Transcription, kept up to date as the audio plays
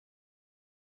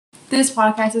This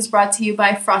podcast is brought to you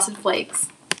by Frosted Flakes.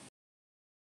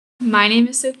 My name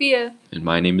is Sophia. And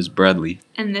my name is Bradley.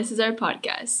 And this is our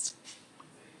podcast.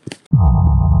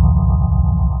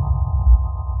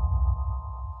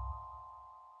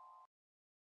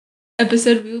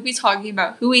 Episode, we will be talking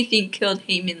about who we think killed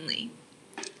Hae Min Lee.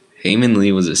 Hae Min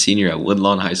Lee was a senior at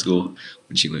Woodlawn High School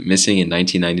when she went missing in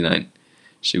 1999.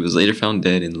 She was later found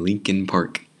dead in Lincoln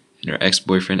Park, and her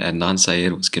ex-boyfriend Adnan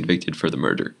Syed was convicted for the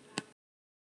murder.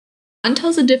 Adnan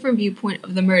tells a different viewpoint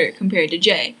of the murder compared to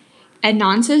Jay.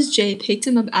 Adnan says Jay picked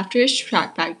him up after his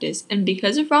track practice, and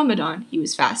because of Ramadan, he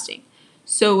was fasting.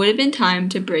 So it would have been time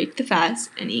to break the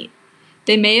fast and eat.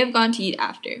 They may have gone to eat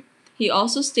after. He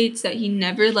also states that he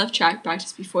never left track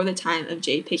practice before the time of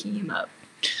Jay picking him up.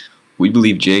 We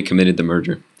believe Jay committed the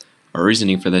murder. Our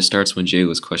reasoning for this starts when Jay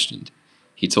was questioned.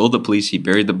 He told the police he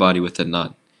buried the body with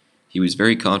Adnan. He was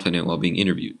very confident while being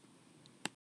interviewed.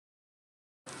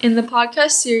 In the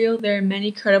podcast serial, there are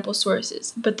many credible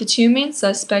sources, but the two main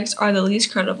suspects are the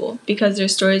least credible because their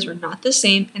stories were not the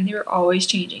same and they were always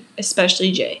changing,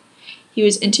 especially Jay. He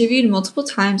was interviewed multiple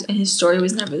times and his story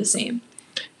was never the same.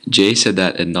 Jay said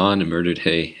that Adnan murdered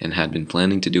Hae and had been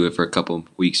planning to do it for a couple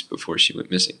of weeks before she went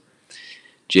missing.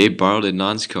 Jay borrowed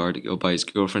Adnan's car to go buy his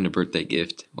girlfriend a birthday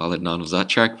gift while Adnan was at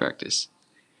track practice.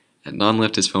 Adnan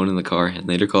left his phone in the car and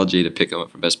later called Jay to pick him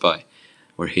up from Best Buy,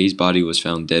 where Hae's body was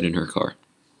found dead in her car.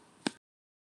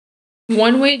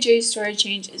 One way Jay's story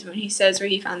changed is when he says where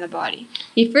he found the body.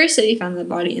 He first said he found the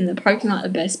body in the parking lot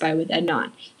of Best Buy with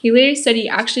Adnan. He later said he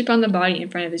actually found the body in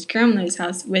front of his grandmother's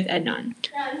house with Adnan.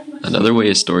 Another way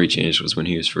his story changed was when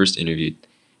he was first interviewed.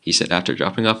 He said after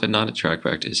dropping off Adnan at track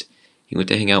practice, he went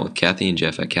to hang out with Kathy and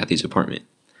Jeff at Kathy's apartment.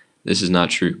 This is not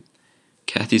true.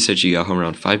 Kathy said she got home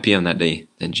around 5 p.m. that day,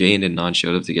 then Jay and Adnan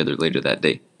showed up together later that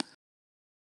day.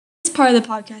 This part of the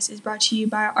podcast is brought to you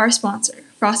by our sponsor,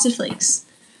 Frosted Flakes.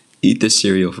 Eat this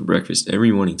cereal for breakfast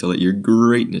every morning to let your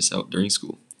greatness out during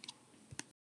school.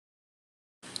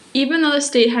 Even though the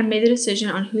state had made the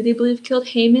decision on who they believe killed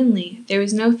Hae Min Lee, there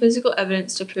was no physical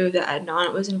evidence to prove that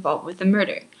Adnan was involved with the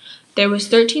murder. There was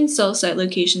 13 cell site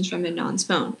locations from Adnan's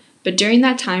phone, but during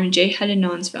that time, Jay had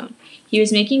Adnan's phone. He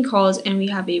was making calls, and we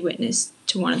have a witness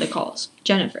to one of the calls,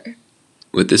 Jennifer.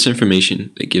 With this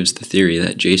information, it gives the theory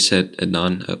that Jay set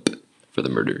Adnan up for the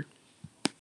murder.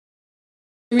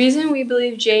 The reason we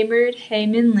believe Jay murdered Hae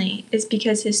Min Lee is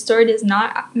because his story does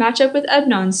not match up with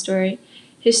Adnan's story.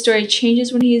 His story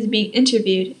changes when he is being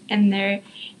interviewed, and there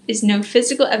is no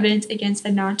physical evidence against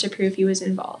Adnan to prove he was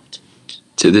involved.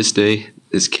 To this day,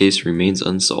 this case remains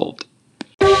unsolved.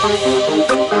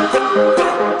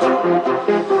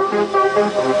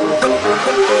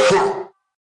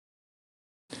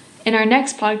 In our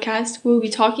next podcast, we will be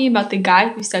talking about the guy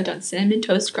who stepped on Cinnamon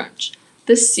Toast Crunch,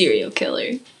 the serial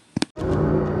killer.